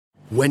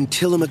When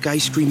Tillamook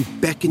ice cream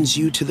beckons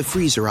you to the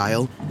freezer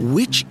aisle,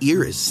 which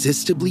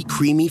irresistibly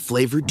creamy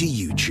flavor do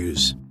you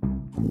choose?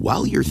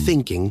 While you're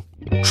thinking,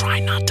 try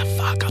not to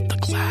fuck up the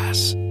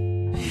glass.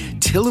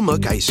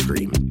 Tillamook ice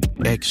cream.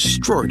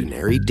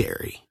 Extraordinary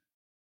dairy.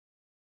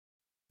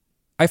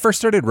 I first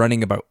started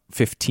running about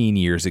 15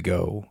 years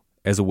ago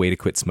as a way to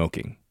quit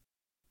smoking.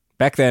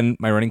 Back then,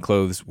 my running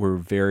clothes were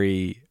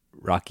very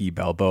Rocky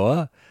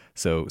Balboa,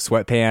 so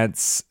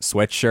sweatpants,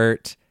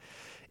 sweatshirt.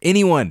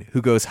 Anyone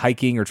who goes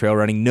hiking or trail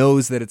running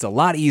knows that it's a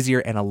lot easier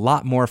and a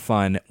lot more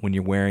fun when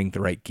you're wearing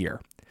the right gear.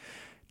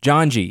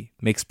 Janji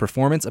makes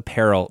performance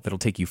apparel that'll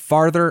take you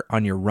farther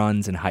on your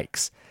runs and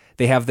hikes.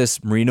 They have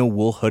this merino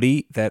wool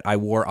hoodie that I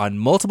wore on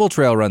multiple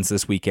trail runs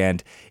this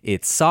weekend.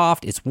 It's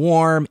soft, it's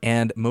warm,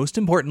 and most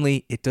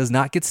importantly, it does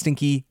not get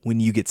stinky when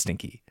you get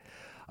stinky.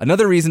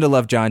 Another reason to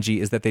love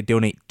Janji is that they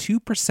donate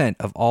 2%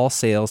 of all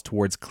sales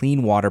towards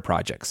clean water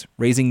projects,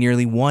 raising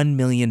nearly $1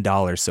 million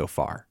so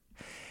far.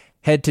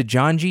 Head to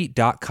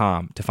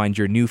janji.com to find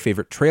your new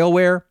favorite trail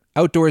wear,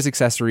 outdoors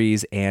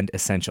accessories, and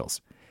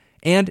essentials.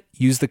 And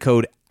use the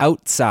code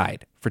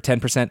OUTSIDE for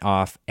 10%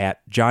 off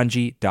at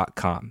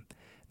janji.com.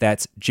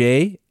 That's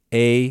JANJI.com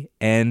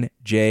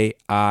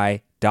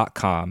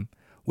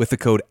with the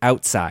code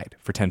OUTSIDE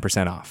for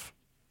 10% off.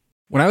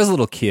 When I was a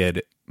little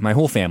kid, my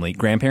whole family,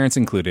 grandparents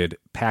included,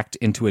 packed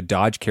into a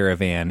Dodge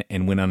Caravan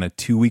and went on a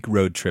 2-week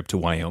road trip to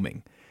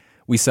Wyoming.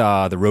 We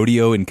saw the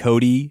rodeo in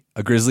Cody,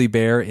 a grizzly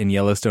bear in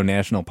Yellowstone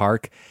National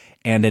Park,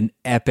 and an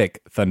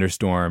epic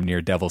thunderstorm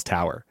near Devil's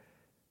Tower.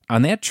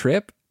 On that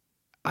trip,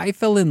 I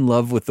fell in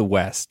love with the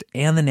West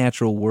and the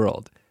natural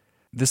world.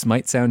 This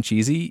might sound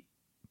cheesy,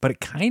 but it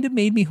kind of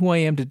made me who I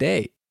am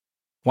today.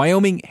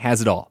 Wyoming has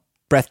it all.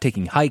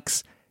 Breathtaking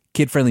hikes,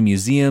 kid-friendly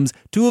museums,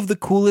 2 of the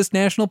coolest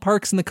national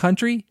parks in the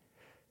country.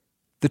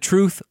 The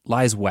truth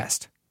lies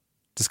west.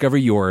 Discover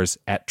yours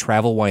at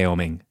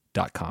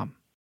travelwyoming.com.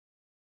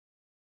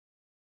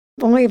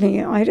 Believe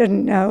me, I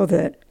didn't know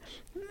that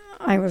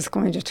I was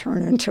going to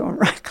turn into a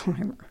rock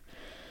climber.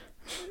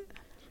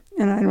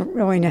 And I don't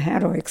really know how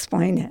to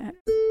explain that.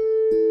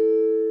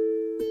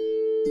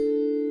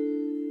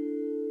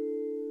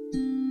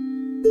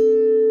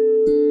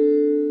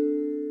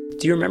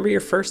 Do you remember your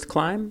first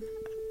climb?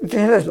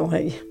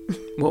 Vividly.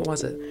 What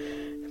was it?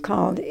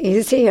 Called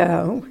Easy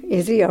O,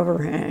 Easy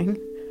Overhang.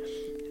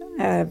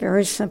 A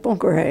very simple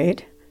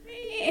grade.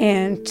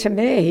 And to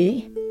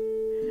me,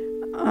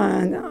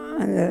 on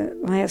the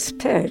last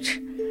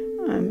pitch,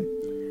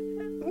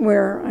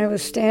 where I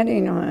was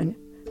standing on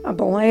a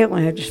belay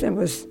ledge that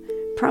was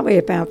probably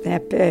about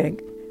that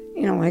big,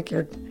 you know, like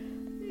your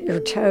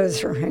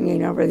toes are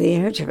hanging over the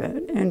edge of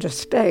it into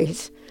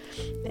space.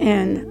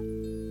 And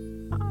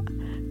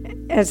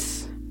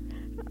as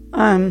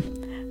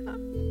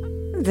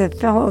the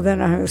fellow that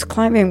I was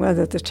climbing with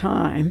at the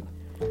time,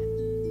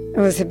 it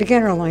was a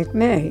beginner like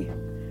me,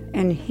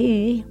 and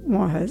he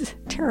was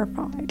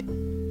terrified.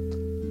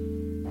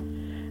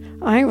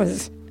 I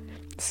was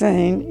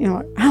saying, you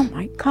know, oh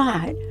my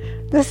God,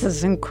 this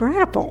is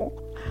incredible.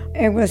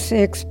 It was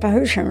the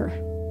exposure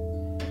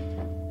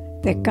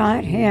that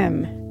got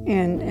him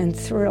and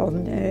thrilled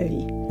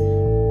me.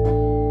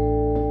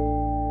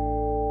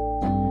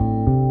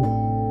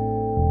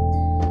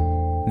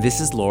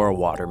 This is Laura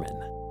Waterman.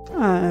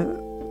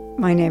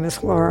 My name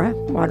is Laura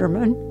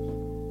Waterman.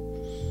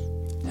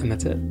 And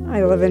that's it?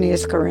 I live in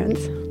East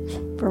Corinth,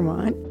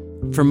 Vermont.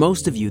 For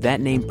most of you,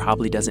 that name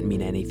probably doesn't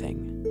mean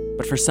anything.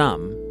 But for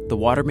some, the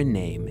Waterman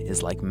name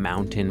is like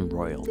mountain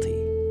royalty.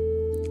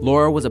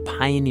 Laura was a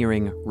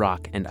pioneering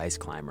rock and ice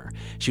climber.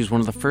 She was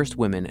one of the first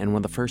women and one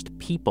of the first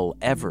people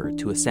ever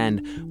to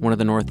ascend one of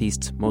the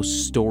Northeast's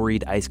most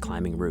storied ice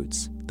climbing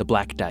routes, the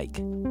Black Dike,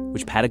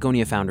 which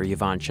Patagonia founder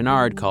Yvon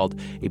Chouinard called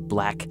a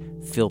black,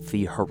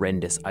 filthy,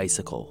 horrendous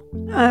icicle.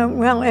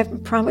 Well,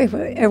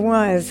 it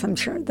was, I'm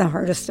sure, the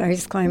hardest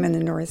ice climb in the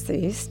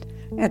Northeast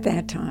at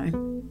that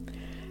time.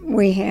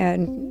 We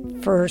had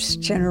first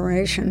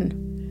generation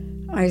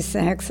ice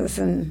axes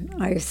and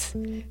ice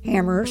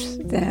hammers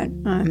that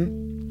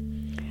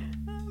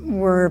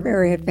were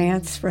very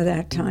advanced for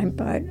that time,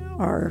 but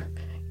are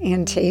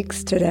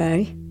antiques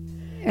today.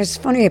 It's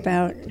funny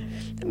about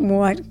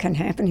what can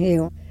happen to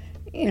you.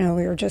 You know,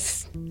 you're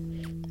just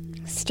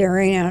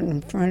staring out in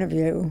front of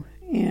you,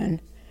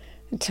 and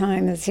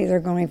time is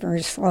either going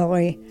very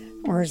slowly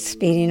or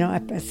speeding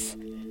up.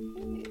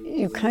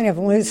 You kind of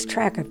lose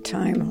track of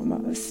time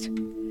almost.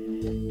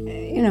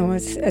 You know,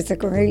 it's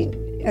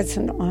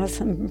an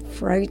awesome,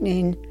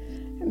 frightening,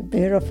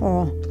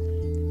 beautiful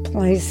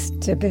place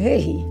to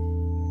be.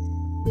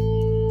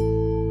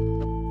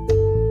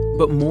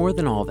 But more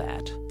than all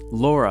that,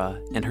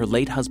 Laura and her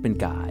late husband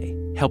Guy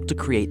helped to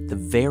create the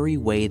very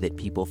way that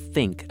people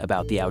think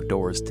about the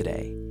outdoors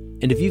today.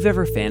 And if you've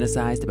ever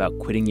fantasized about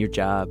quitting your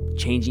job,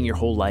 changing your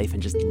whole life,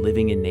 and just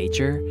living in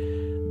nature,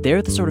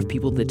 they're the sort of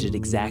people that did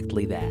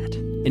exactly that.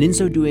 And in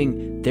so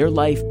doing, their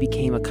life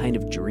became a kind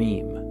of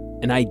dream,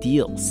 an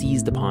ideal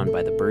seized upon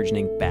by the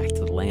burgeoning Back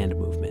to the Land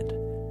movement.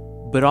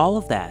 But all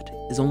of that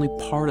is only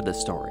part of the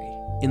story.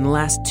 In the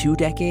last 2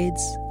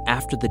 decades,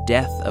 after the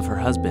death of her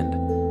husband,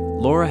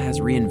 Laura has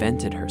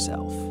reinvented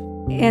herself.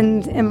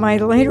 In my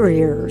later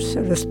years,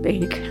 so to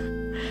speak,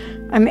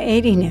 I'm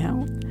 80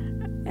 now,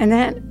 and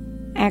that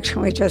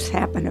actually just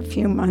happened a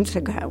few months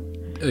ago.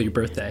 Oh, your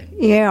birthday?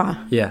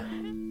 Yeah. Yeah.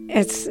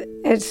 It's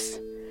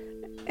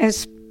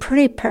a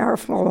pretty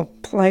powerful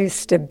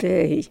place to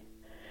be.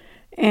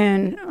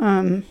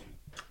 And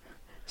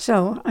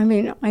so, I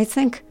mean, I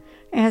think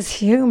as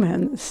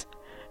humans,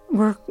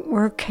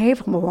 we're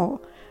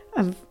capable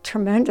of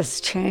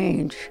tremendous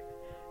change,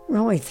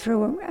 really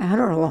throughout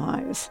our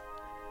lives.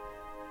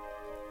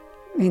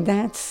 I mean,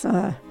 that's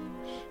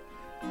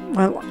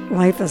what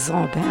life is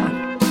all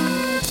about.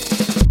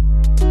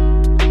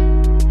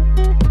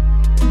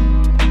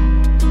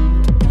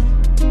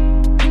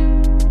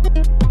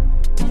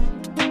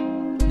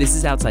 This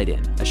is Outside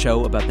In, a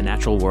show about the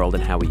natural world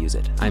and how we use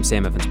it. I'm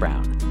Sam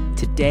Evans-Brown.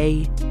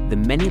 Today, the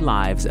many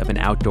lives of an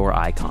outdoor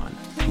icon,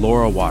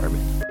 Laura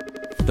Waterman.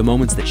 The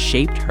moments that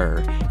shaped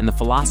her and the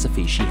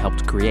philosophy she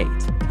helped create.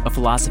 A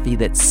philosophy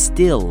that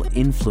still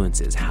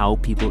influences how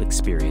people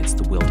experience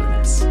the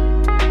wilderness.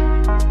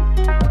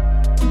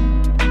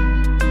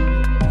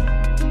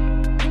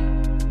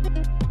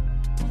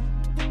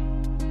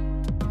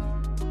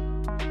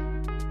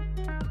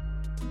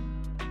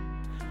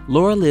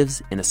 Laura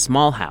lives in a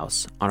small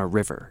house on a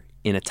river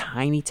in a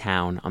tiny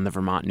town on the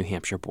Vermont-New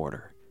Hampshire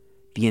border.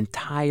 The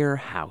entire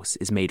house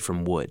is made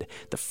from wood.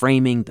 The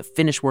framing, the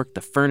finish work,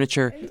 the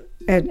furniture.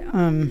 It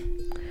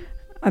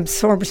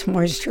absorbs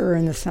moisture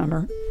in the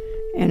summer,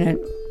 and it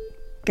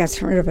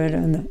gets rid of it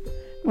in the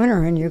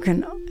winter, and you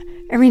can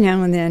every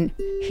now and then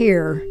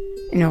hear,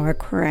 a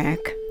crack.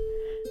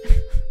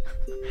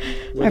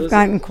 I've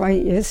gotten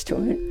quite used to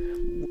it.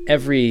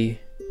 Every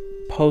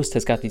post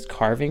has got these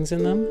carvings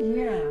in them.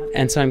 Yeah.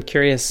 And so I'm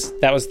curious,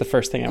 that was the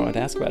first thing I wanted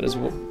to ask about,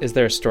 is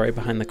there a story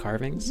behind the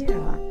carvings?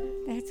 Yeah.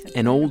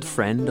 An old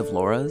friend of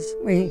Laura's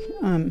We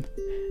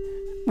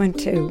went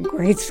to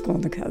grade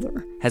school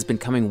together. has been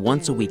coming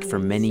once a week for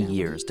many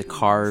years to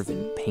carve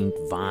and paint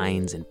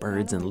vines and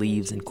birds and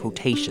leaves and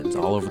quotations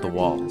all over the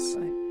walls.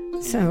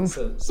 So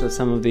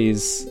some of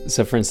these,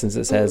 so for instance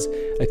it says,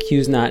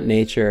 accuse not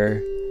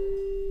nature,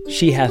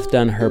 she hath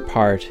done her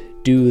part,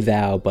 do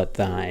thou but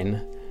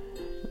thine.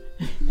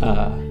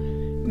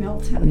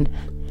 Milton,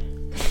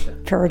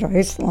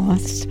 Paradise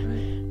Lost,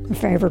 a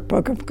favorite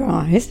book of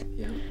Guy's.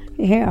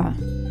 Yeah.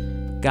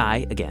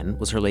 Guy, again,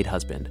 was her late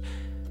husband.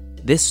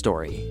 This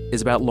story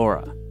is about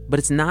Laura, but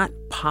it's not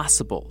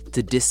possible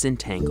to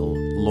disentangle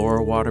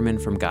Laura Waterman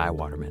from Guy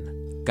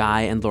Waterman.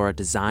 Guy and Laura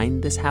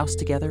designed this house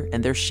together,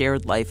 and their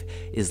shared life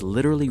is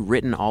literally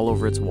written all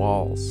over its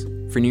walls.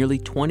 For nearly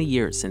 20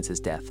 years since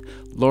his death,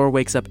 Laura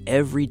wakes up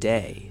every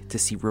day to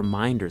see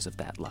reminders of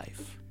that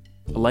life.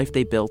 A life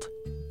they built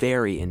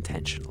very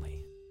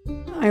intentionally.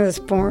 I was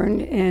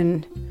born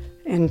in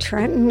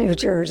Trenton, New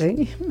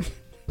Jersey.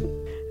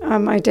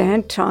 My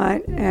dad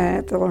taught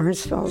at the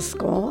Lawrenceville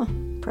School,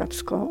 prep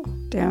school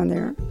down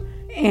there.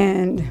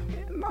 And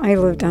I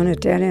lived on a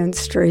dead-end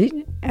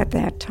street at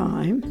that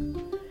time.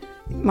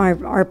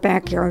 Our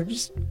backyard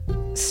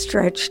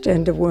stretched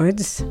into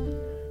woods.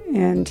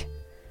 And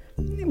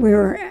we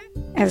were,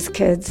 as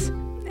kids,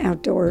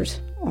 outdoors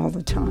all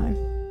the time.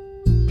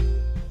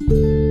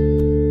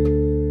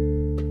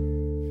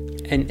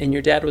 And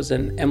your dad was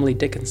an Emily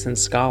Dickinson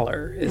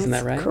scholar, isn't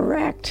that right?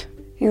 Correct.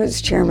 He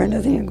was chairman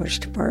of the English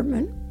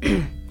department.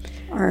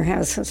 Our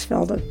house was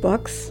filled with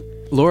books.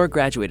 Laura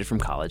graduated from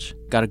college,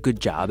 got a good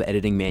job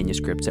editing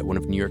manuscripts at one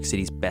of New York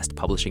City's best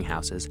publishing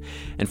houses,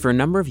 and for a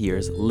number of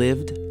years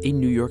lived a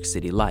New York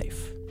City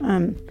life.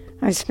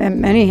 I spent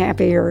many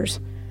happy years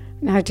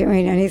not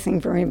doing anything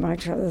very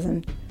much other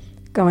than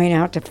going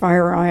out to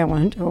Fire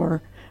Island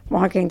or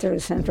walking through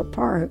Central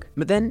Park.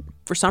 But then,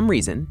 for some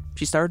reason,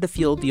 she started to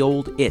feel the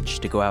old itch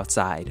to go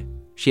outside.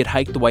 She had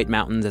hiked the White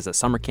Mountains as a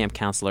summer camp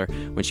counselor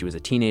when she was a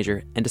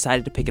teenager and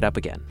decided to pick it up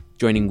again,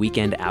 joining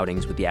weekend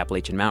outings with the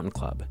Appalachian Mountain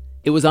Club.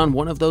 It was on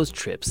one of those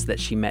trips that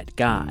she met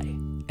Guy,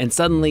 and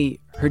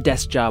suddenly her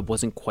desk job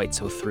wasn't quite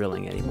so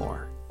thrilling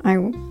anymore. I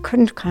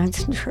couldn't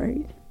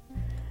concentrate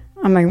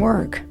on my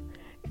work,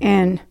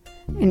 and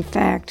in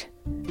fact,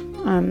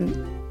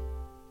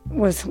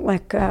 was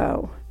let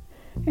go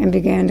and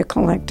began to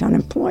collect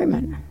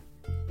unemployment.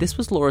 This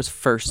was Laura's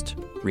first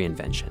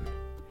reinvention.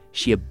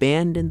 She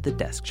abandoned the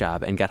desk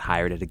job and got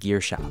hired at a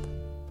gear shop.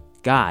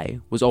 Guy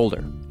was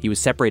older. He was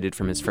separated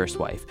from his first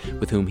wife,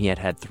 with whom he had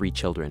had 3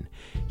 children.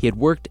 He had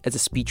worked as a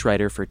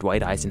speechwriter for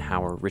Dwight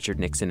Eisenhower, Richard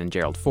Nixon, and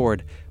Gerald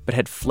Ford, but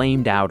had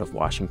flamed out of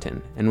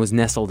Washington and was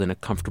nestled in a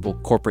comfortable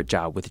corporate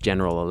job with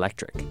General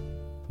Electric.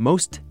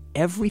 Most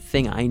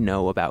everything I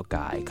know about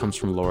Guy comes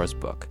from Laura's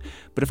book,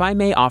 but if I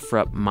may offer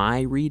up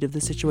my read of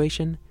the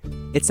situation,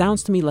 it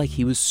sounds to me like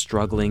he was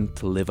struggling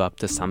to live up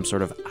to some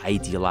sort of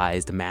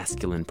idealized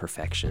masculine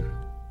perfection.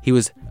 He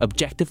was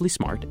objectively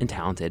smart and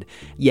talented,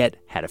 yet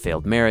had a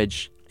failed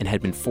marriage and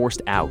had been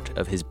forced out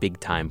of his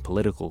big-time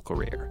political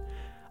career.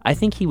 I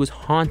think he was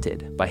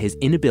haunted by his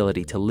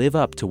inability to live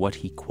up to what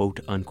he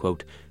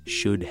quote-unquote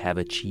should have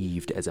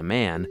achieved as a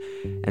man,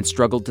 and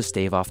struggled to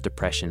stave off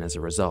depression as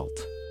a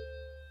result.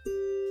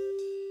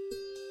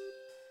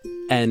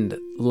 And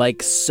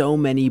like so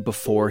many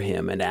before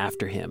him and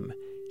after him,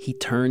 he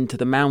turned to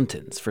the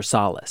mountains for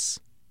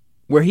solace,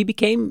 where he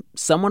became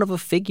somewhat of a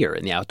figure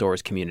in the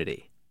outdoors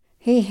community.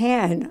 He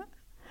had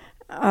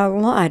a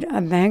lot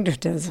of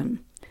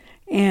magnetism,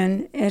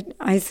 and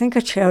I think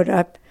it showed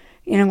up,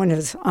 in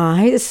his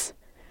eyes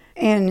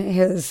and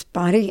his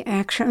body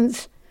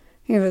actions.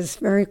 He was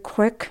very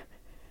quick.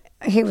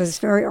 He was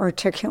very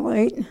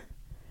articulate.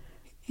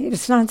 He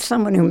was not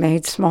someone who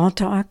made small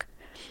talk,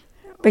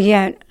 but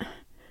yet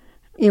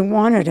you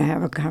wanted to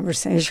have a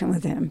conversation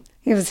with him.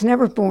 He was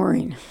never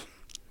boring.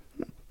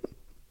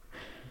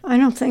 I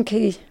don't think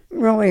he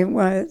really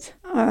was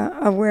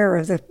aware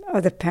of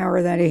the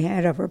power that he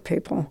had over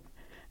people.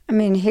 I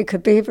mean, he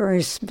could be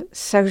very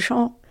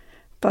social,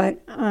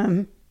 but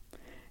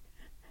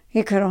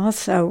he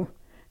also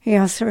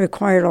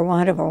required a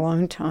lot of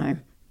alone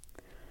time.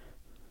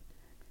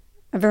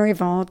 A very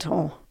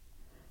volatile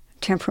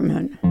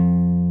temperament.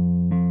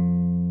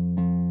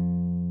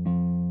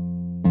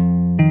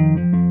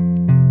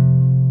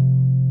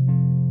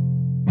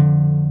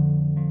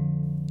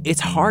 It's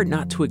hard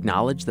not to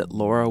acknowledge that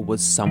Laura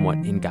was somewhat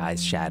in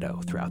Guy's shadow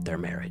throughout their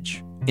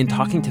marriage. In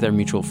talking to their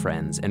mutual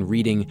friends and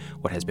reading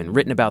what has been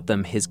written about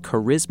them, his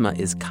charisma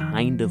is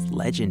kind of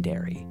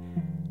legendary.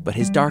 But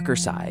his darker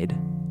side,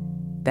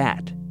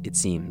 that, it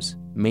seems,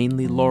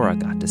 mainly Laura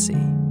got to see.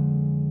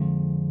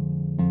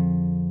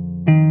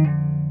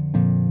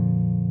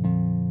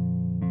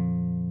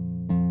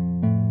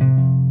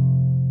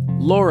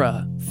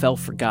 Laura fell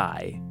for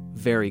Guy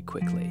very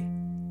quickly.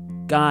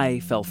 Guy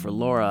fell for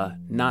Laura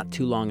not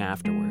too long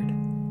afterward,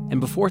 and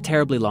before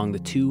terribly long, the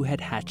two had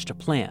hatched a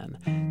plan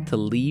to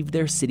leave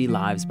their city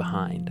lives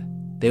behind.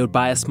 They would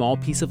buy a small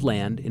piece of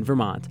land in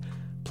Vermont,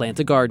 plant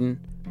a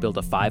garden, build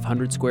a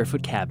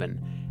 500-square-foot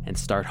cabin, and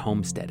start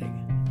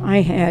homesteading.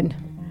 I had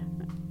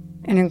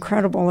an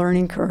incredible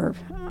learning curve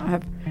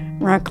of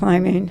rock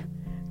climbing,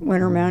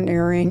 winter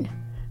mountaineering,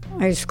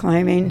 ice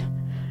climbing,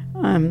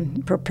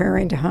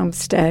 preparing to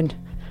homestead,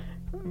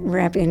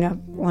 wrapping up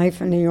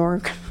life in New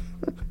York.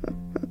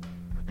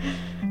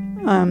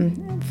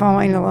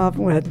 Falling in love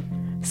with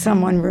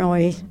someone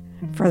really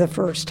for the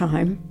first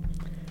time.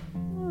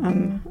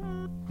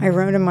 I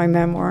wrote in my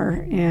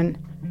memoir, and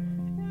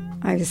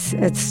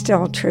it's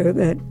still true,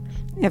 that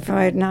if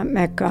I had not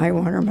met Guy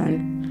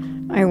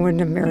Waterman, I wouldn't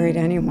have married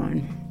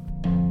anyone.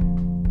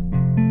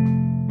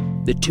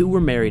 The two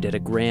were married at a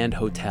grand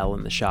hotel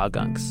in the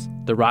Shawgunks,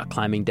 the rock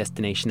climbing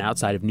destination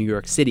outside of New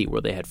York City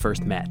where they had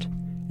first met.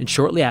 And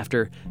shortly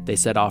after, they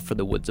set off for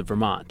the woods of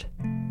Vermont.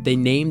 They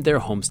named their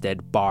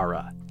homestead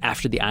Barra,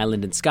 after the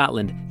island in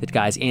Scotland that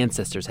Guy's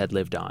ancestors had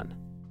lived on.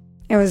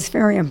 It was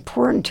very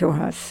important to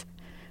us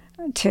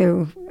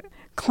to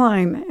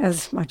climb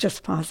as much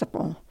as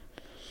possible.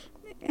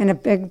 And a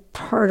big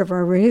part of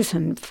our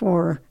reason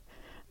for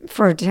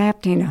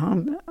adapting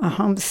a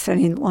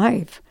homesteading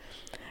life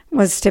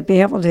was to be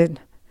able to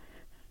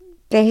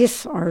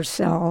base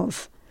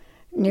ourselves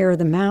near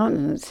the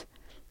mountains,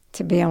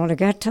 to be able to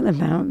get to the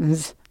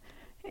mountains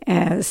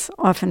as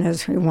often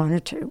as we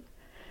wanted to.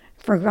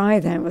 For Guy,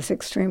 that was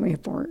extremely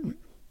important,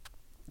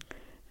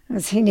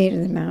 as he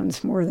needed the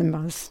mountains more than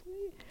most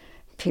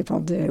people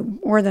do,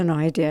 more than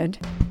I did.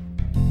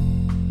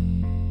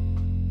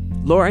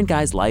 Laura and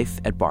Guy's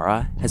life at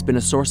Barra has been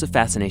a source of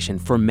fascination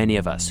for many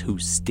of us who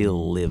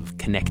still live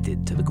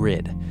connected to the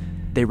grid.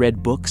 They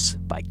read books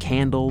by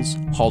candles,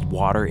 hauled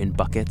water in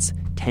buckets,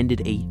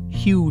 tended a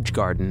huge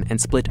garden, and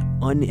split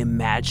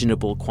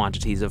unimaginable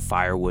quantities of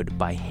firewood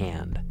by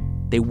hand.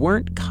 They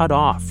weren't cut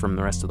off from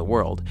the rest of the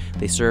world.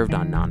 They served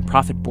on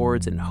nonprofit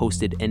boards and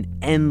hosted an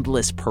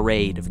endless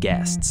parade of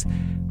guests.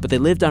 But they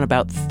lived on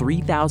about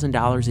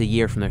 $3,000 a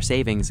year from their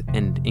savings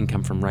and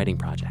income from writing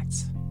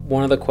projects.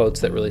 One of the quotes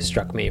that really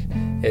struck me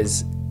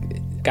is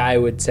Guy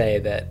would say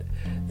that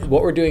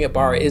what we're doing at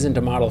Barra isn't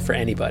a model for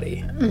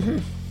anybody.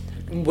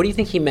 Mm-hmm. What do you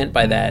think he meant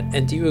by that,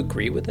 and do you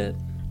agree with it?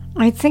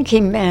 I think he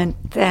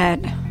meant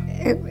that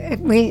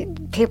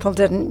people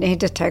didn't need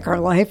to take our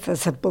life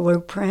as a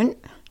blueprint.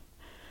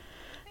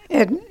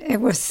 It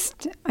was,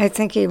 I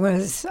think he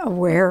was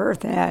aware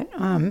that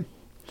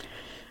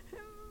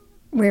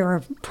we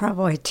were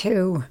probably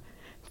too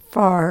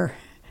far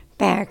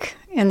back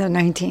in the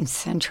 19th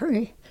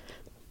century.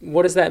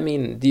 What does that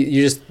mean?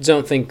 You just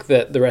don't think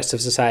that the rest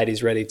of society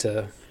is ready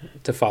to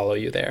follow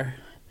you there?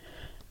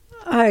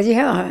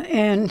 Yeah,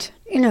 and,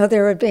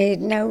 there would be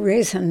no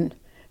reason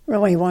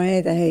really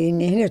why they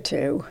needed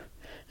to.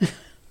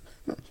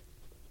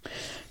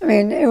 I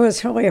mean, it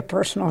was really a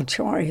personal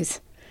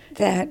choice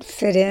that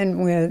fit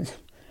in with,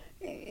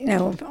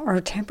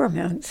 our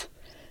temperaments.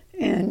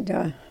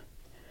 And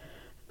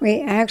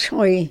we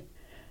actually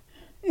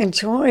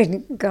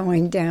enjoyed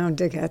going down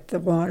to get the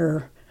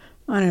water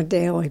on a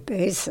daily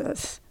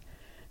basis,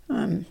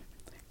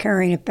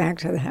 carrying it back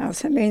to the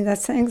house. I mean, the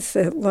things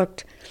that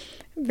looked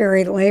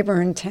very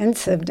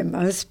labor-intensive to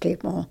most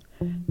people,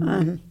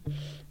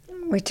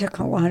 we took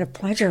a lot of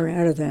pleasure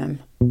out of them.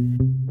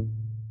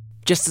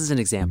 Just as an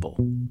example,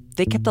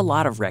 they kept a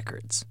lot of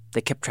records.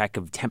 They kept track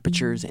of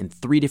temperatures in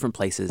 3 different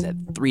places at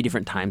 3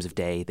 different times of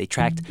day. They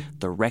tracked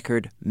the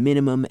record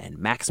minimum and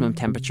maximum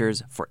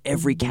temperatures for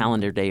every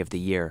calendar day of the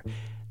year.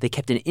 They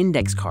kept an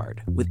index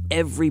card with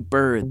every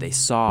bird they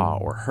saw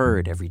or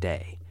heard every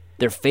day.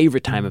 Their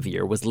favorite time of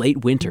year was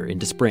late winter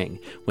into spring,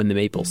 when the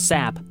maple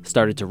sap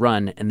started to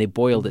run and they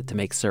boiled it to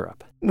make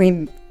syrup.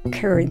 We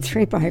carried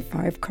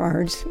 3x5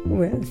 cards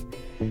with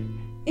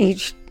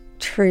each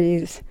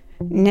tree's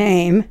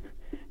name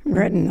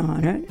written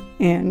on it,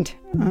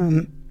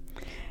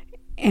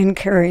 and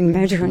carrying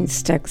measuring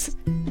sticks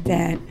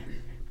that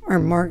are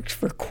marked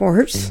for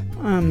quarts.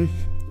 And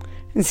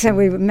so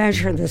we would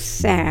measure the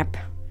sap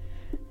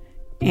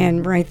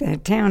and write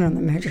that down on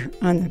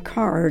the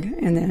card,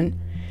 and then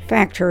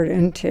factor it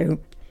into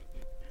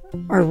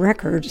our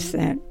records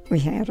that we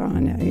had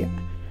on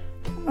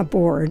a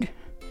board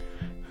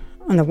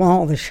on the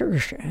wall of the sugar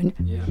shed,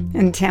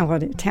 and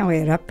tally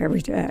it up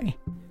every day.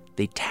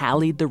 They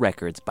tallied the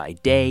records by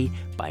day,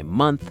 by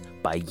month,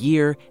 by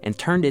year, and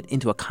turned it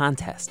into a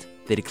contest.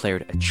 They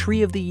declared a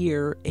tree of the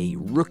year, a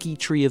rookie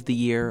tree of the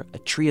year, a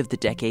tree of the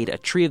decade, a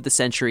tree of the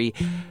century.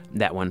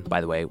 That one,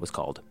 by the way, was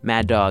called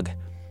Mad Dog.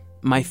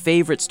 My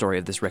favorite story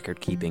of this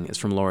record keeping is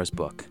from Laura's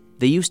book.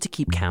 They used to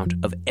keep count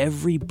of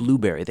every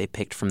blueberry they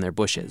picked from their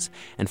bushes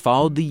and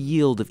followed the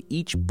yield of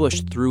each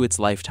bush through its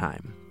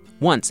lifetime.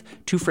 Once,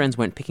 2 friends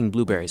went picking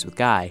blueberries with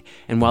Guy,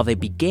 and while they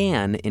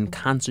began in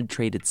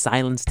concentrated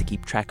silence to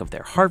keep track of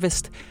their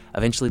harvest,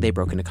 eventually they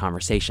broke into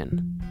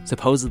conversation.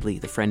 Supposedly,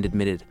 the friend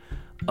admitted,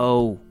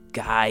 "Oh,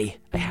 Guy,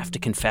 I have to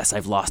confess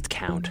I've lost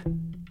count."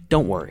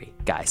 "Don't worry,"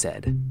 Guy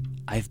said.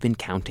 "I've been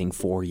counting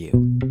for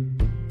you."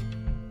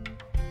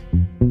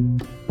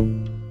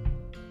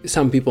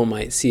 Some people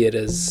might see it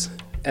as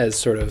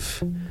sort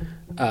of,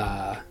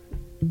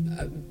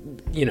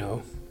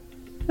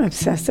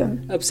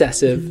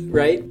 obsessive,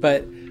 right?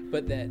 But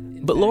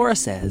Laura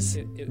says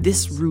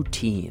this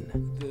routine,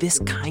 this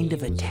kind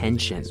of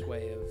attention,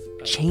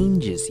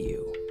 changes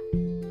you.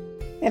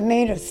 It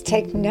made us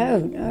take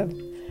note of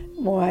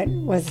what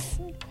was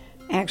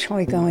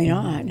actually going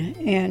on,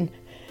 and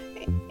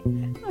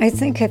I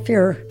think if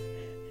you're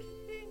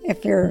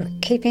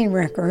keeping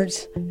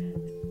records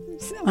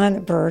on the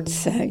birds,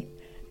 say,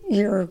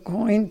 you're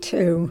going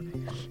to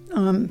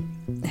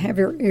have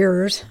your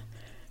ears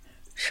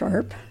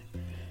sharp,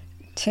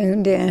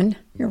 tuned in.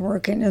 You're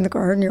working in the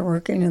garden, you're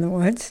working in the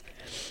woods,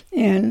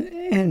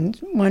 and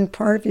one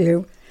part of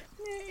you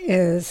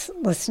is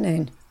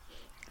listening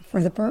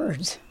for the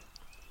birds.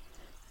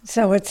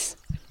 So it's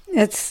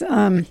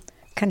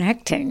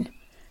connecting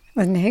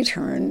with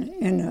nature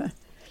in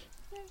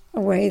a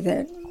way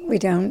that we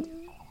don't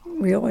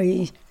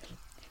really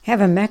have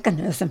a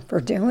mechanism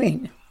for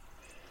doing.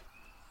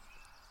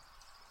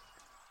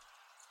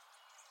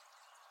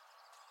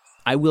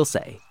 I will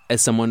say,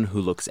 as someone who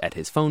looks at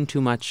his phone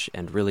too much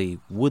and really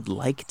would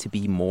like to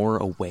be more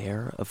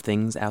aware of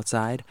things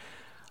outside,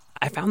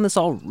 I found this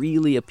all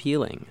really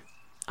appealing.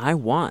 I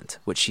want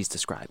what she's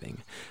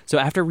describing. So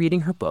after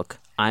reading her book,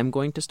 I'm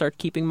going to start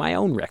keeping my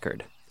own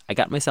record. I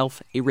got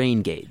myself a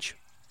rain gauge.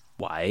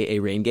 Why a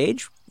rain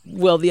gauge?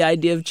 Well, the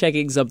idea of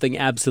checking something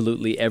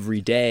absolutely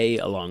every day,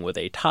 along with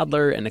a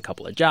toddler and a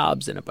couple of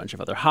jobs and a bunch of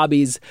other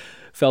hobbies,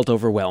 felt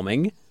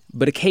overwhelming.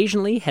 But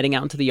occasionally heading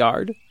out into the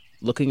yard,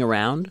 looking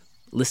around,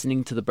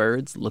 listening to the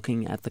birds,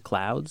 looking at the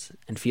clouds,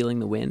 and feeling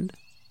the wind,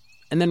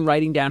 and then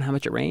writing down how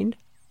much it rained,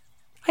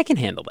 I can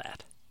handle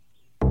that.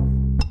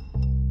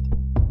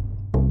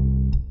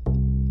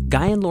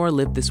 Guy and Laura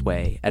lived this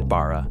way at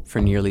Barra for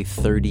nearly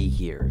 30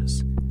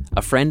 years.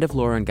 A friend of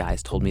Laura and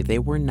Guy's told me they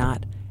were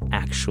not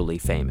actually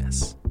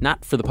famous.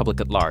 Not for the public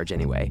at large,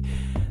 anyway.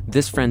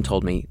 This friend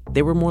told me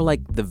they were more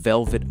like the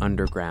Velvet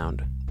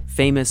Underground.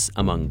 Famous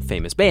among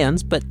famous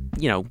bands, but,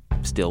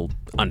 still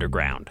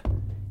underground.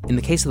 In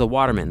the case of the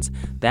Watermans,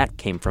 that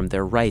came from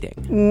their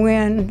writing.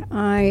 When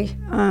I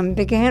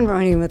began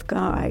writing with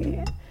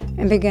Guy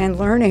and began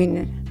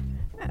learning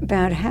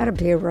about how to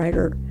be a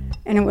writer,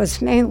 and it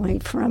was mainly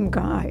from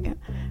Guy.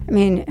 I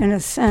mean, in a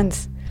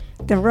sense,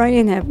 the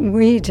writing that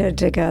we did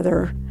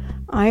together,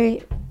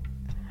 I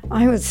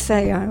would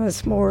say I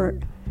was more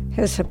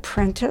his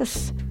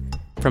apprentice.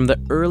 From the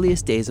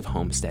earliest days of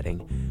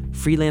homesteading,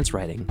 freelance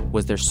writing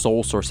was their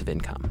sole source of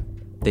income.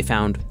 They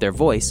found their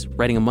voice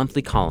writing a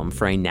monthly column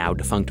for a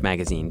now-defunct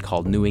magazine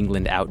called New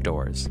England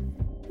Outdoors.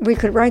 We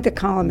could write the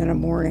column in the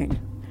morning.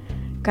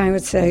 Guy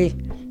would say,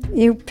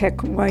 you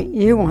pick what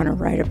you want to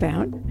write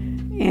about,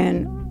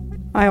 and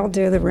I'll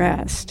do the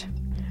rest.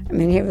 I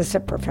mean, he was a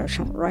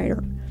professional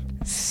writer.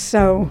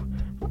 So,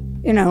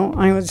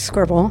 I would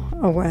scribble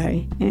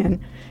away, and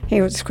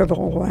he would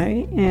scribble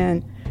away,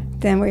 and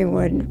then we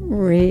would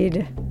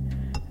read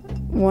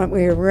what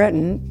we had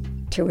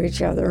written to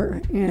each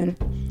other, and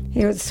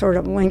he would sort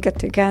of link it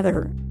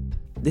together.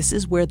 This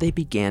is where they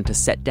began to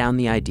set down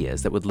the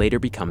ideas that would later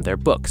become their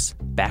books,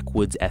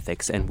 Backwoods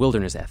Ethics and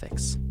Wilderness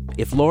Ethics.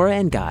 If Laura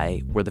and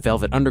Guy were the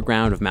Velvet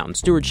Underground of mountain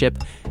stewardship,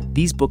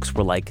 these books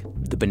were like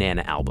the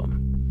Banana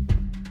Album.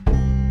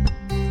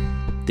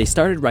 They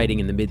started writing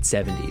in the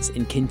mid-70s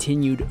and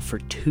continued for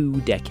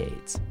 2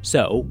 decades.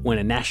 So, when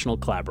a national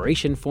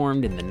collaboration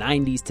formed in the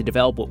 90s to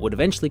develop what would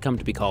eventually come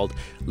to be called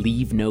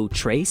Leave No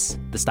Trace,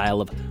 the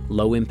style of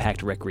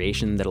low-impact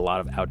recreation that a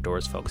lot of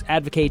outdoors folks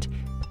advocate,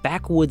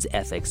 Backwoods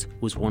Ethics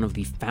was one of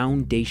the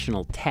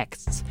foundational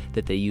texts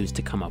that they used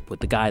to come up with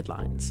the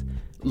guidelines.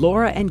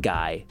 Laura and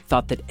Guy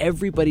thought that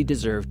everybody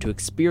deserved to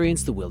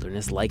experience the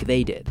wilderness like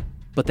they did.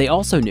 But they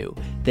also knew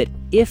that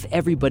if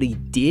everybody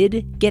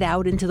did get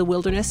out into the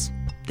wilderness,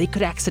 they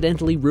could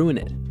accidentally ruin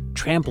it,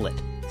 trample it,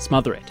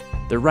 smother it.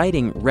 The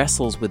writing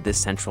wrestles with this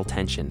central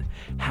tension.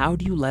 How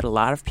do you let a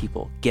lot of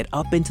people get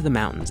up into the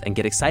mountains and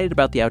get excited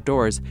about the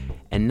outdoors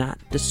and not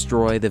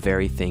destroy the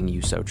very thing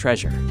you so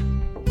treasure?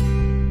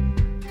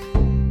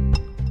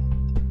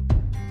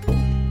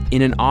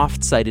 In an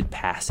oft-cited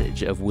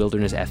passage of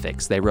Wilderness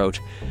Ethics, they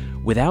wrote,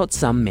 "Without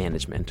some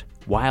management,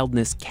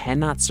 wildness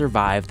cannot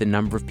survive the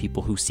number of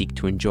people who seek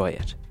to enjoy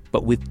it.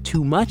 But with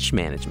too much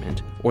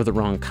management, or the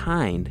wrong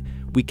kind,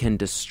 we can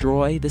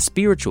destroy the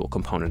spiritual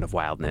component of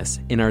wildness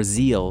in our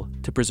zeal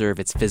to preserve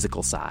its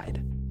physical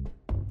side."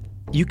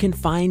 You can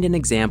find an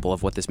example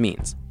of what this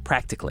means,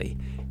 practically,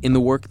 in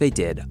the work they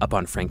did up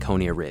on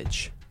Franconia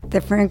Ridge.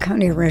 The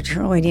Franconia Ridge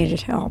really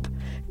needed help.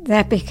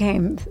 That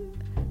became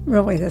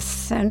really the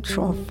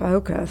central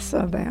focus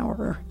of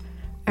our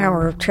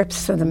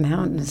trips to the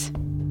mountains.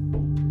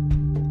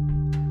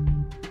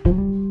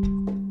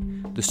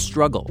 The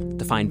struggle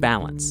to find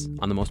balance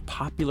on the most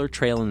popular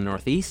trail in the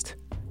Northeast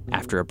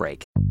after a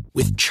break.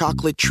 With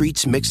chocolate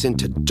treats mixed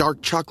into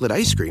dark chocolate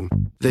ice cream,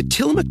 the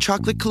Tillamook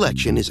Chocolate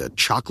Collection is a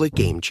chocolate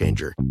game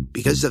changer.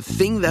 Because the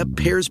thing that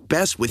pairs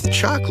best with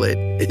chocolate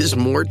is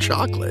more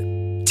chocolate.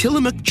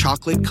 Tillamook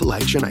Chocolate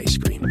Collection Ice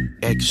Cream.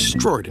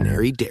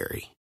 Extraordinary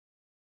dairy.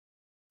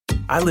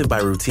 I live by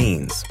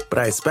routines, but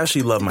I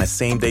especially love my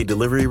same-day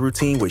delivery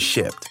routine with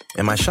Shipt.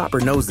 And my shopper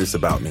knows this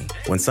about me.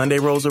 When Sunday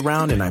rolls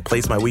around and I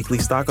place my weekly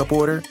stock-up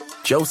order,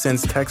 Joe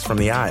sends texts from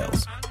the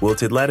aisles.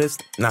 Wilted lettuce?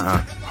 Nuh-uh,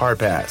 hard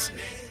pass.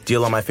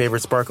 Deal on my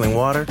favorite sparkling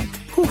water?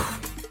 Whew,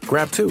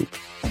 grab 2.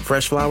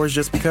 Fresh flowers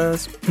just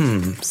because?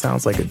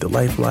 Sounds like a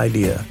delightful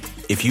idea.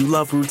 If you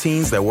love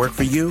routines that work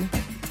for you,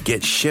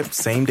 get Shipt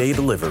same-day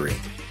delivery.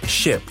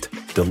 Shipt,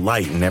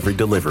 delight in every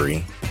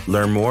delivery.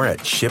 Learn more at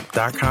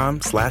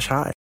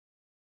shipt.com/hi.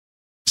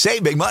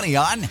 Save big money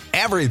on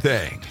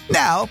everything.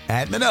 Now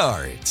at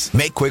Menards.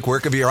 Make quick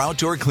work of your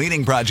outdoor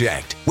cleaning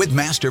project with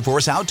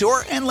Masterforce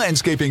outdoor and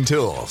landscaping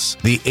tools.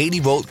 The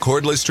 80-volt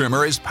cordless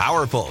trimmer is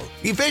powerful,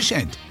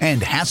 efficient,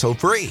 and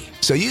hassle-free.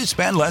 So you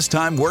spend less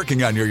time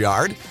working on your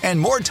yard and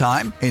more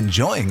time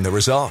enjoying the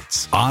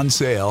results. On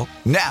sale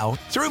now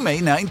through May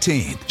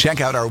 19th.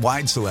 Check out our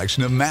wide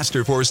selection of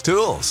Masterforce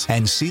tools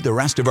and see the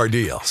rest of our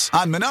deals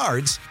on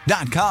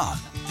Menards.com.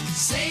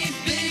 Save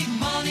big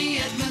money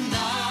at Menards.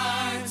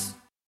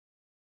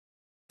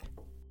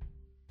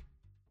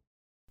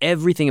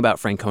 Everything about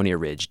Franconia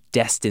Ridge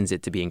destines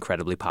it to be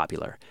incredibly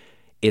popular.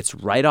 It's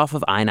right off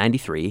of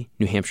I-93,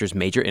 New Hampshire's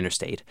major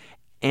interstate,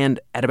 and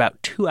at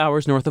about 2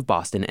 hours north of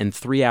Boston and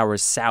 3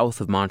 hours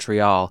south of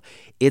Montreal,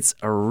 it's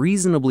a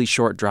reasonably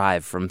short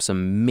drive from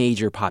some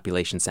major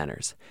population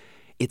centers.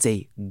 It's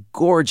a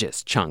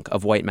gorgeous chunk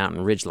of White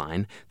Mountain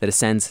ridgeline that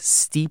ascends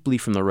steeply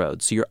from the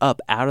road, so you're up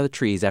out of the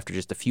trees after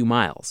just a few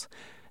miles.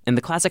 And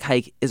the classic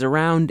hike is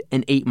around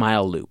an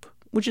 8-mile loop,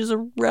 which is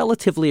a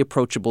relatively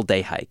approachable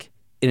day hike.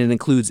 And it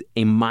includes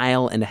a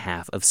 1.5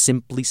 miles of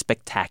simply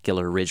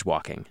spectacular ridge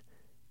walking.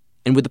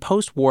 And with the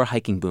post-war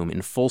hiking boom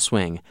in full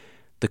swing,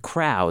 the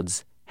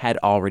crowds had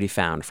already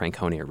found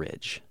Franconia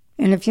Ridge.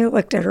 And if you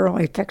looked at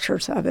early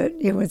pictures of it,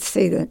 you would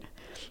see that,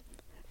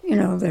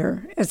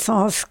 it's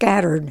all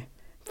scattered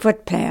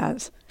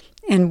footpaths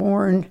and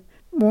worn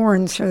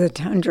through the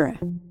tundra.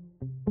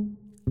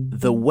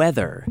 The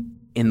weather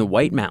in the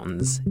White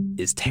Mountains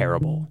is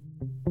terrible.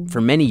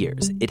 For many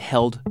years, it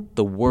held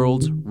the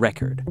world's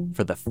record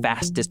for the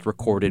fastest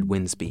recorded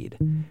wind speed.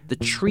 The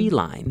tree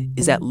line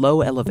is at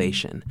low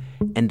elevation,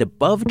 and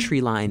above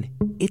tree line,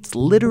 it's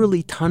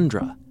literally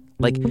tundra.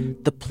 Like,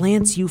 the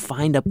plants you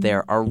find up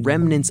there are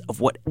remnants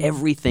of what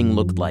everything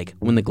looked like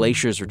when the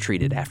glaciers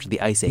retreated after the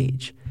Ice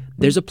Age.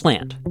 There's a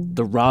plant,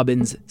 the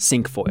robin's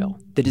cinquefoil,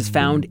 that is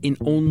found in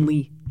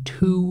only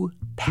 2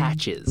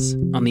 patches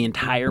on the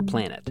entire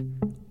planet.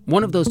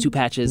 One of those 2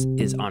 patches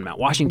is on Mount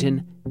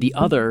Washington, the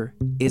other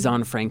is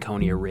on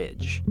Franconia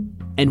Ridge.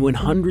 And when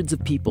hundreds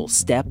of people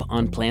step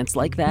on plants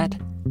like that,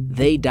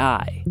 they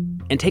die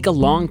and take a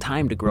long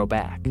time to grow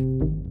back.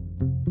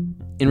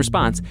 In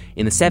response,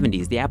 in the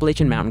 70s, the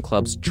Appalachian Mountain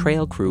Club's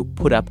trail crew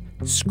put up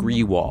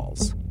scree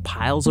walls,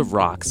 piles of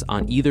rocks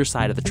on either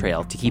side of the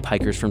trail to keep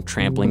hikers from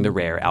trampling the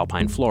rare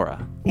alpine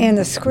flora. And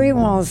the scree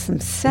walls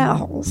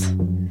themselves,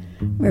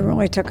 we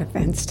really took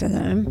offense to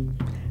them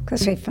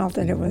because we felt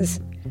that it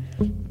was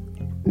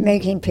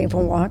making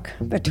people walk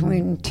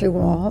between 2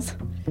 walls,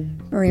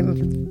 very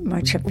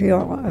much a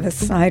feel of a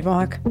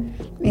sidewalk.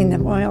 The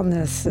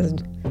wildness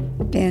had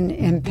been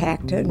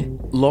impacted.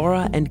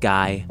 Laura and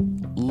Guy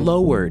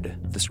lowered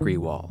the scree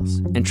walls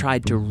and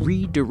tried to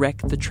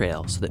redirect the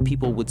trail so that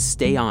people would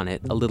stay on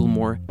it a little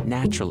more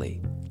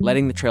naturally,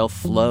 letting the trail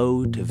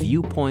flow to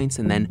viewpoints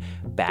and then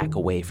back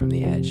away from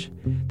the edge.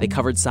 They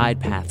covered side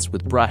paths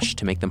with brush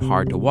to make them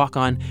hard to walk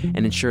on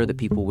and ensure that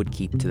people would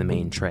keep to the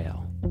main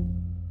trail.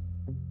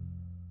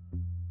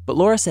 But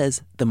Laura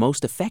says the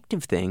most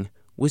effective thing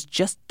was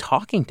just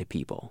talking to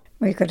people.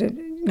 We could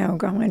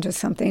go into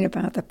something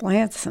about the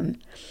plants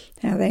and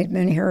how they'd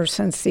been here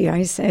since the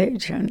Ice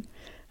Age, and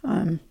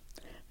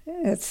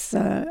it's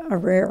a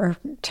rare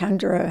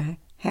tundra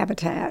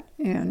habitat,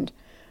 and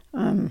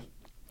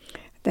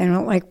they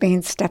don't like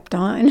being stepped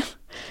on.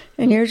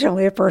 And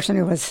usually a person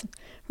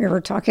we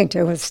were talking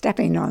to was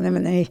stepping on them,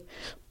 and they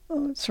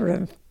sort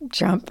of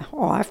jump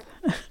off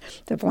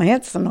the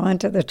plants and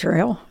onto the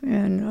trail.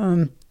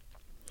 And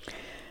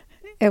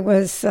it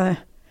was, a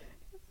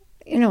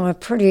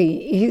pretty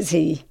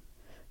easy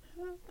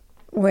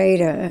way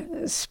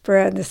to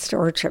spread the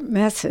stewardship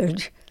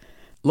message.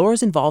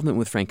 Laura's involvement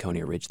with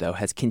Franconia Ridge, though,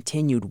 has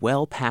continued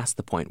well past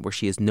the point where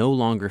she is no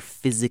longer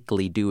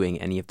physically doing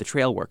any of the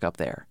trail work up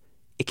there.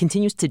 It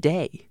continues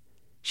today.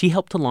 She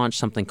helped to launch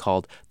something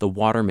called the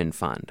Waterman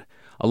Fund.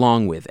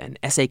 Along with an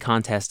essay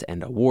contest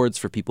and awards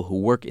for people who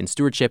work in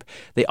stewardship,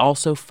 they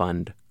also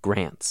fund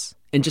grants.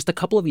 And just a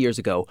couple of years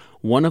ago,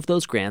 one of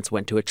those grants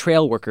went to a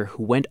trail worker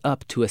who went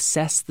up to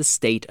assess the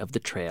state of the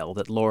trail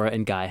that Laura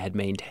and Guy had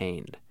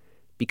maintained,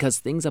 because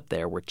things up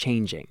there were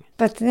changing.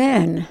 But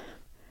then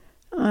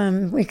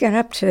we got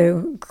up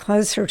to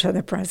closer to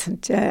the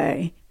present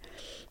day,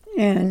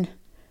 and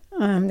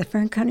the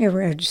Franconia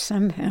Ridge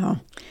somehow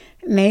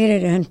made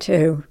it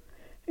into,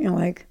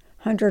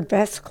 100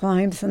 best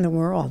climbs in the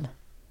world,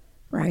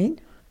 right?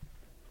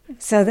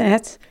 So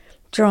that's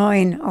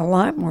drawing a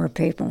lot more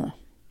people.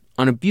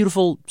 On a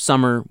beautiful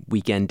summer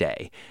weekend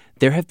day,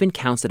 there have been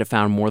counts that have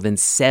found more than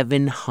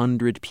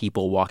 700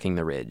 people walking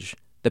the ridge.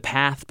 The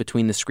path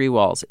between the scree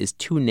walls is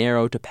too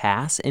narrow to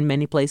pass in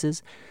many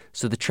places,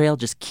 so the trail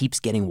just keeps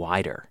getting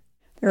wider.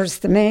 There's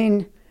the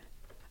main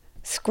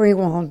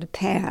scree-walled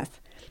path,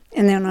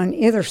 and then on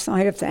either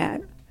side of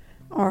that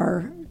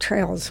are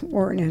trails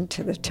worn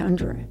into the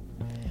tundra.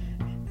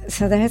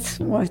 So that's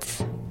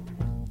what's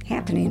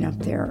happening up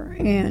there,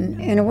 and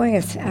in a way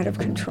it's out of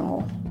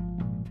control.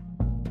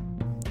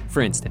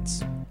 For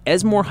instance,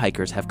 as more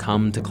hikers have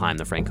come to climb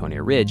the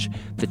Franconia Ridge,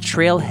 the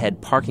trailhead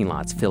parking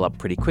lots fill up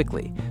pretty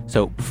quickly.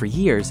 So for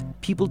years,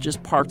 people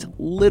just parked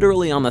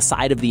literally on the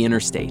side of the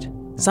interstate.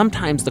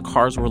 Sometimes the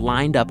cars were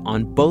lined up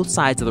on both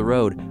sides of the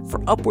road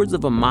for upwards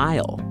of a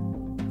mile.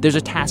 There's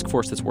a task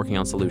force that's working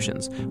on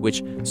solutions,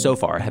 which so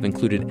far have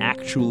included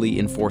actually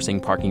enforcing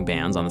parking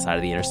bans on the side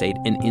of the interstate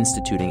and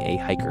instituting a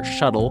hiker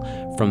shuttle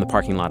from the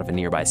parking lot of a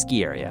nearby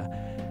ski area.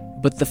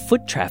 But the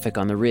foot traffic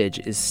on the ridge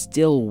is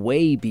still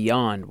way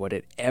beyond what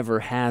it ever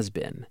has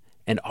been,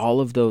 and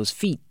all of those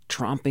feet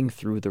tromping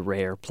through the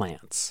rare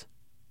plants.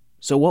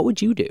 So what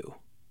would you do?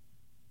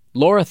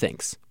 Laura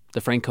thinks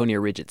the Franconia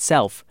Ridge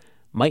itself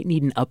might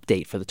need an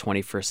update for the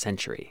 21st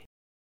century.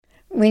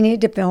 We need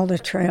to build a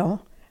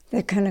trail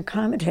that can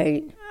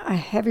accommodate a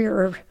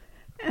heavier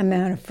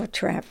amount of foot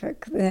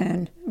traffic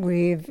than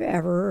we've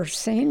ever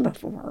seen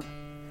before.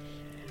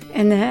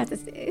 And that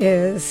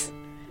is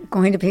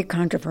going to be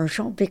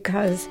controversial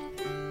because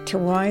to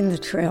widen the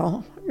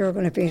trail, you're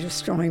going to be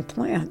destroying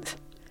plants.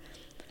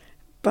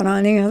 But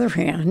on the other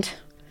hand,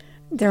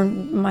 there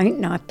might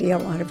not be a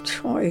lot of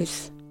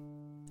choice.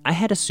 I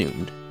had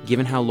assumed,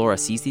 given how Laura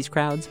sees these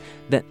crowds,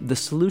 that the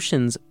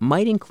solutions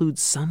might include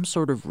some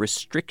sort of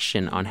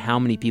restriction on how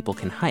many people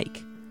can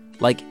hike,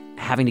 like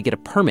having to get a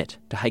permit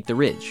to hike the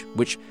ridge,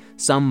 which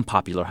some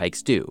popular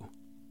hikes do.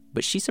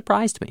 But she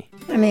surprised me.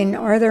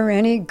 Are there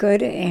any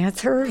good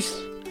answers?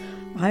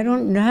 I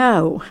don't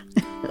know.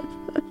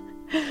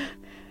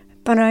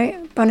 But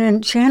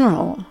in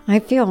general, I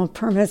feel a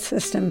permit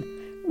system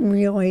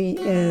really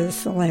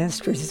is the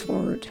last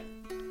resort,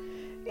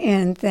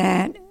 and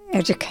that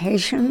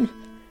education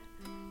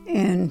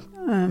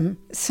and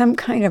some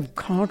kind of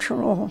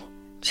cultural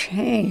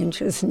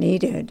change is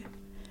needed.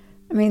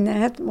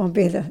 That will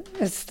be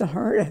it's the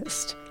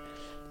hardest.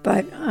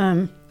 But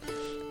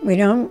we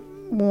don't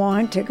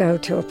want to go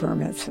to a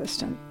permit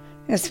system.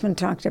 It's been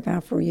talked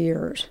about for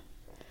years.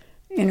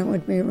 And it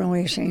would be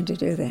really a shame to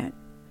do that.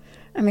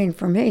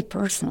 For me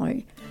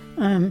personally,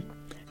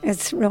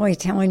 it's really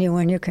telling you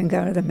when you can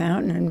go to the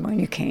mountain and when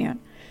you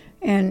can't.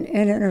 And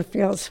it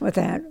interferes with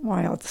that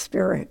wild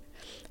spirit,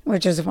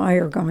 which is why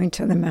you're going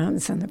to the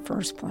mountains in the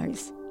first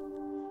place.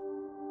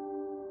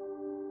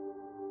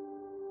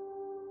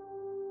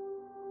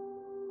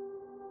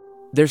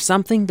 There's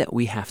something that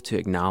we have to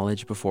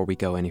acknowledge before we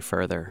go any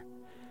further.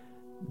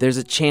 There's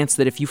a chance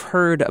that if you've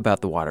heard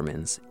about the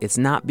Watermans, it's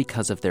not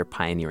because of their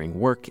pioneering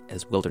work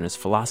as wilderness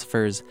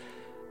philosophers,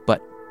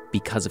 but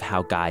because of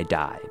how Guy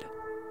died.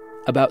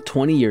 About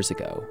 20 years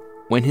ago,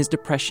 when his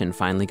depression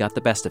finally got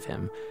the best of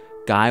him,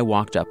 Guy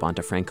walked up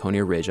onto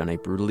Franconia Ridge on a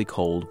brutally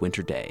cold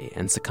winter day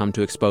and succumbed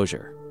to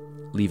exposure,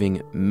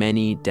 leaving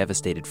many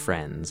devastated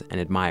friends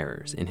and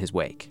admirers in his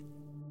wake.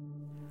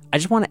 I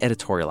just want to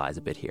editorialize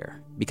a bit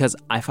here, because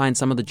I find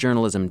some of the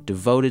journalism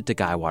devoted to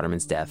Guy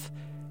Waterman's death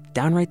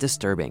downright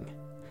disturbing.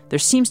 There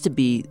seems to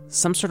be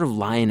some sort of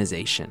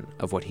lionization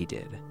of what he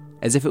did,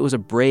 as if it was a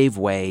brave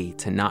way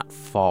to not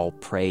fall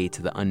prey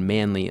to the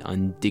unmanly,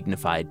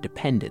 undignified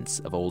dependence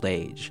of old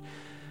age.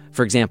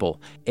 For example,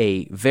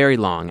 a very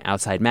long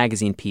Outside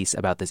Magazine piece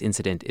about this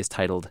incident is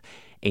titled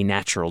 "A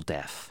Natural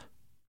Death."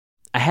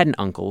 I had an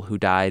uncle who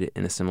died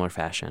in a similar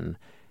fashion,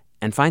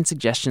 and find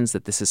suggestions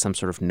that this is some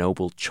sort of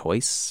noble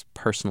choice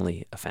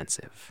personally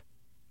offensive.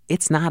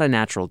 It's not a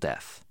natural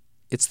death.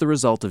 It's the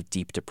result of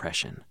deep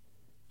depression.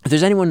 If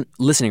there's anyone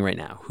listening right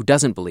now who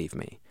doesn't believe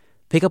me,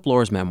 pick up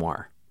Laura's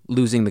memoir,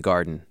 Losing the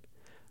Garden.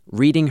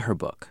 Reading her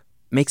book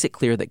makes it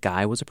clear that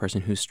Guy was a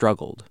person who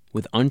struggled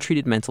with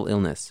untreated mental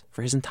illness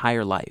for his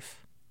entire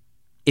life.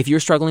 If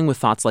you're struggling with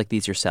thoughts like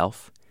these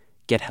yourself,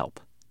 get help.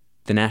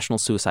 The National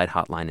Suicide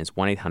Hotline is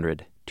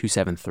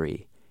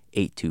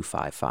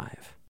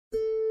 1-800-273-8255.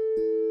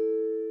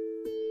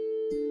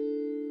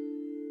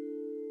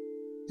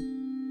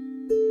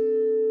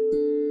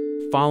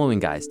 Following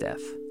Guy's death,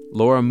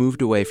 Laura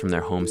moved away from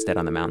their homestead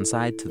on the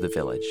mountainside to the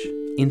village,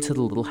 into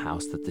the little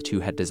house that the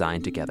two had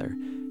designed together,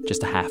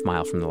 just a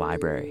half-mile from the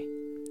library.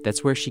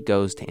 That's where she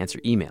goes to answer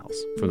emails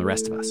from the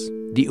rest of us,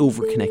 the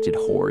overconnected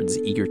hordes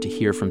eager to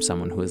hear from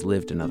someone who has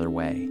lived another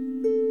way.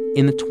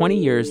 In the 20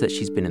 years that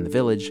she's been in the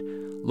village,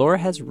 Laura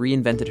has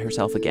reinvented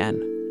herself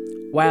again.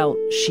 While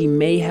she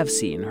may have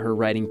seen her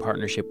writing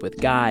partnership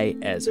with Guy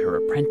as her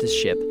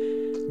apprenticeship,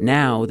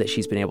 now that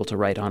she's been able to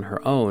write on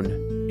her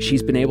own,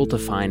 she's been able to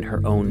find her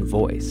own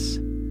voice,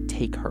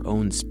 take her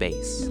own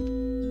space.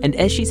 And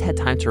as she's had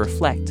time to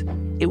reflect,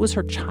 it was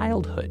her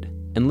childhood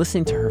and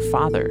listening to her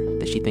father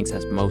that she thinks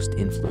has most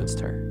influenced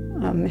her.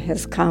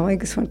 His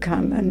colleagues would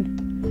come and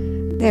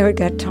they would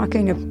get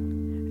talking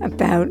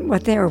about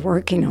what they were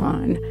working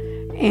on,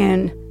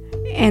 and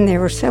they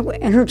were so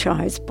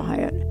energized by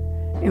it.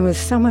 It was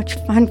so much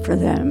fun for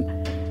them.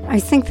 I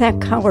think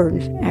that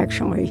colored,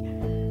 actually,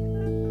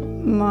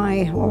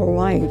 my whole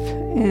life.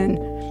 And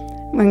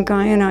when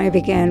Guy and I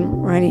began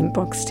writing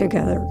books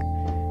together,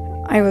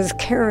 I was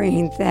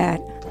carrying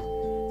that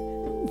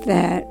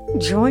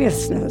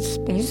joyousness,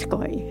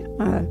 basically,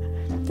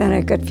 that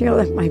I could feel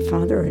that my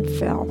father had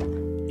felt.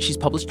 She's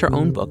published her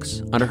own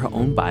books under her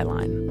own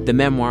byline, the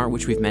memoir,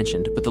 which we've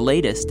mentioned, but the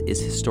latest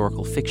is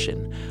historical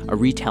fiction, a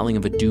retelling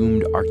of a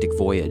doomed Arctic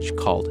voyage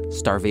called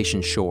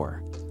Starvation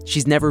Shore.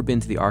 She's never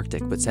been to the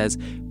Arctic, but says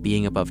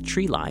being above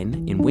tree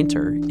line in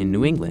winter in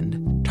New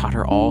England taught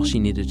her all she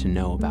needed to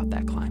know about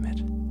that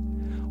climate.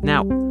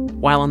 Now,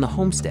 while on the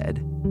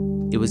homestead,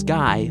 it was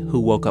Guy who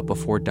woke up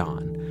before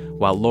dawn,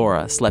 while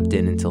Laura slept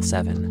in until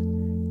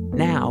 7.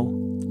 Now,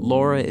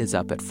 Laura is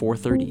up at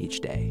 4:30 each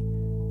day,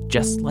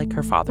 just like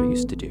her father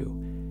used to do,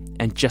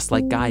 and just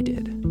like Guy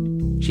did.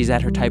 She's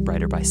at her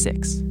typewriter by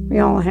 6. We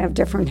all have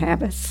different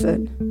habits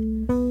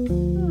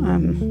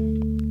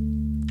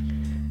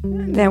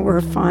that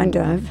we're fond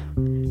of.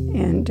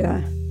 And,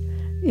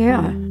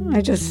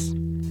 I just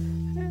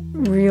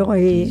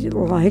really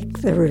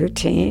like the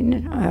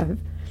routine of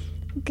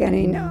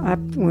getting up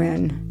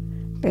when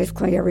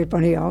basically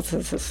everybody else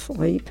is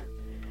asleep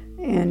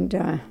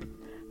and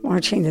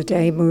watching the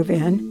day move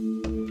in.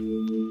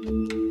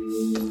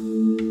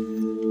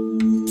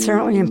 It's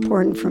certainly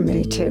important for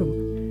me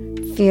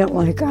to feel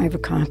like I've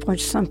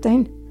accomplished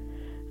something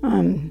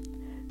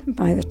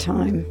by the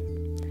time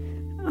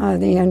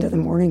the end of the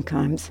morning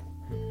comes.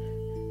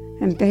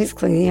 And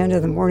basically the end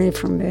of the morning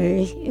for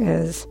me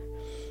is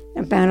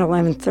about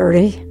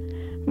 11:30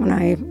 when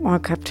I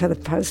walk up to the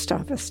post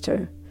office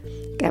to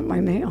get my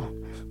mail.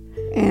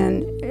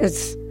 And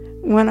it's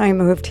when I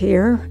moved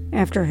here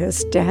after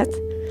his death,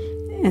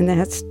 and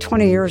that's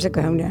 20 years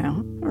ago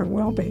now, or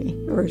will be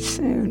very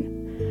soon.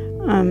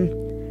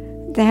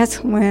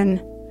 That's when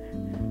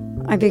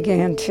I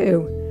began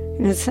to,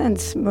 in a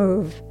sense,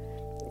 move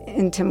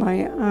into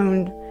my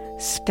own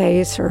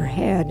space or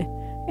head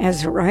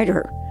as a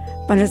writer.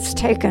 But it's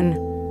taken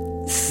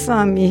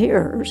some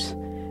years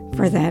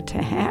for that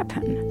to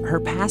happen. Her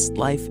past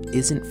life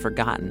isn't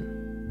forgotten.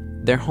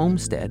 Their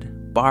homestead,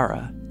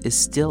 Bara, is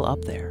still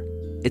up there.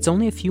 It's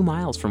only a few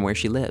miles from where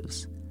she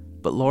lives,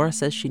 but Laura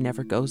says she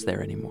never goes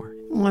there anymore.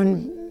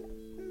 One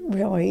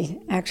really,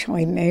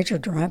 actually major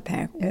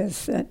drawback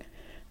is that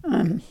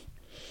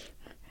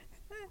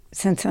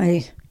since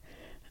I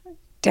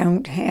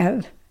don't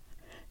have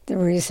the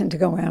reason to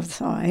go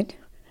outside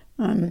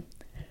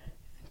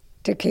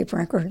to keep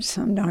records,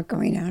 I'm not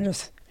going out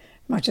as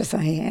much as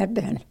I had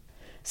been.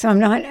 So I'm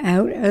not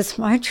out as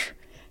much,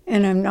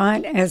 and I'm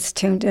not as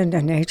tuned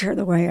into nature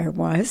the way I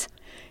was,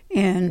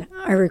 and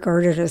I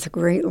regard it as a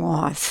great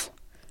loss.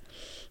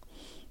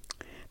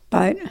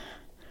 But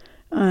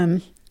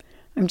I'm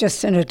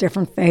just in a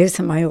different phase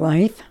of my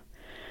life,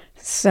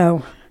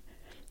 so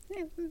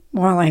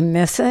while I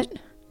miss it,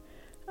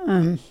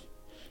 I'm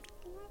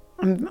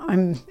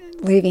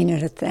leaving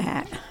it at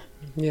that.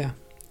 Yeah,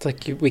 it's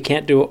like we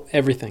can't do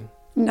everything.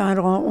 Not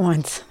all at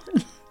once.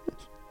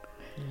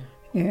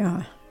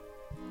 Yeah.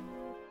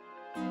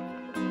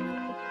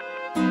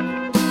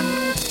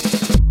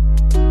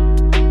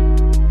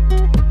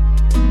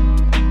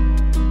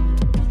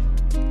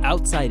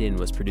 Outside In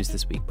was produced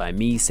this week by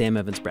me, Sam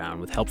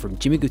Evans-Brown, with help from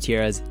Jimmy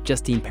Gutierrez,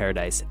 Justine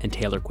Paradise, and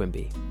Taylor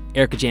Quimby.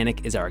 Erica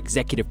Janik is our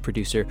executive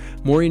producer.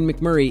 Maureen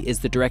McMurray is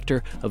the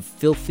director of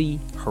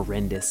Filthy,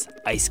 Horrendous,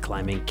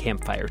 Ice-Climbing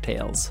Campfire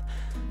Tales.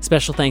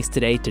 Special thanks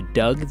today to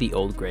Doug, the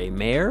Old Gray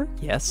Mare,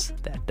 yes,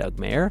 that Doug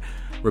Mayer,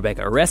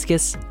 Rebecca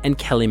Oreskes, and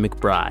Kelly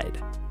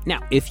McBride.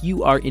 Now, if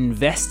you are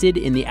invested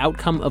in the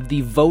outcome of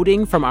the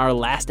voting from our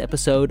last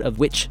episode of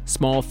which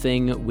small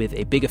thing with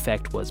a big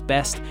effect was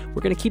best,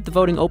 we're going to keep the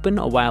voting open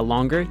a while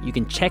longer. You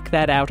can check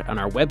that out on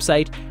our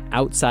website,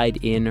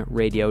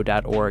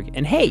 outsideinradio.org.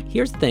 And hey,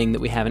 here's the thing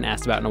that we haven't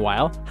asked about in a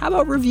while. How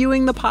about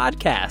reviewing the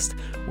podcast?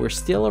 We're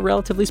still a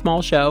relatively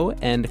small show,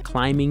 and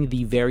climbing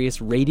the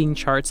various rating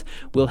charts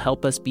will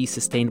help us be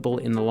sustainable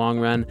in the long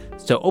run.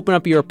 So open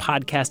up your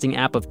podcasting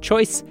app of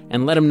choice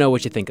and let them know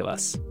what you think of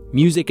us.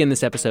 Music in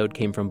this episode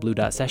came from Blue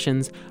Dot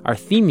Sessions. Our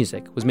theme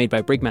music was made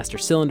by Brigmaster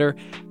Cylinder.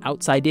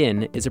 Outside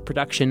In is a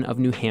production of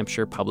New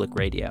Hampshire Public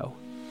Radio.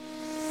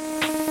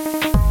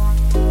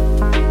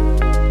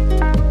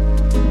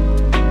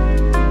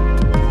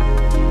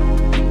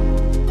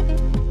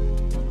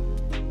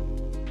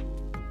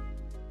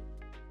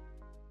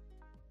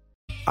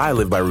 I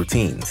live by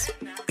routines,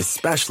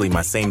 especially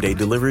my same-day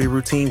delivery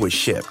routine with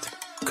Shipt.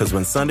 Because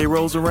when Sunday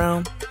rolls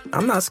around,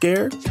 I'm not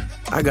scared.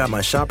 I got my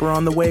shopper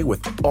on the way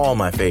with all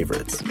my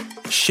favorites.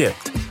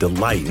 Shipt,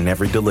 delight in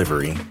every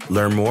delivery.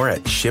 Learn more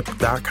at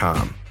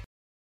shipt.com.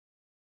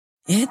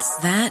 It's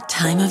that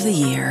time of the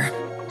year.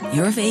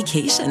 Your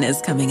vacation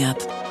is coming up.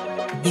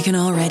 You can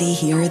already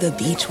hear the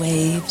beach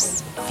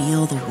waves,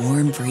 feel the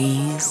warm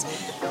breeze,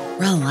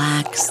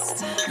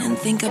 relax, and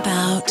think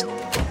about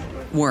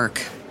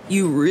work.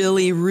 You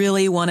really,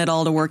 really want it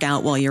all to work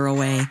out while you're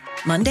away.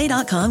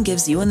 Monday.com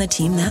gives you and the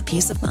team that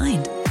peace of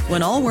mind.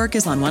 When all work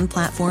is on one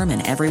platform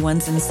and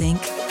everyone's in sync,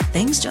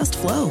 things just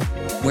flow.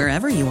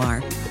 Wherever you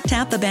are,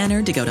 tap the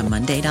banner to go to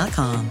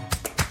Monday.com.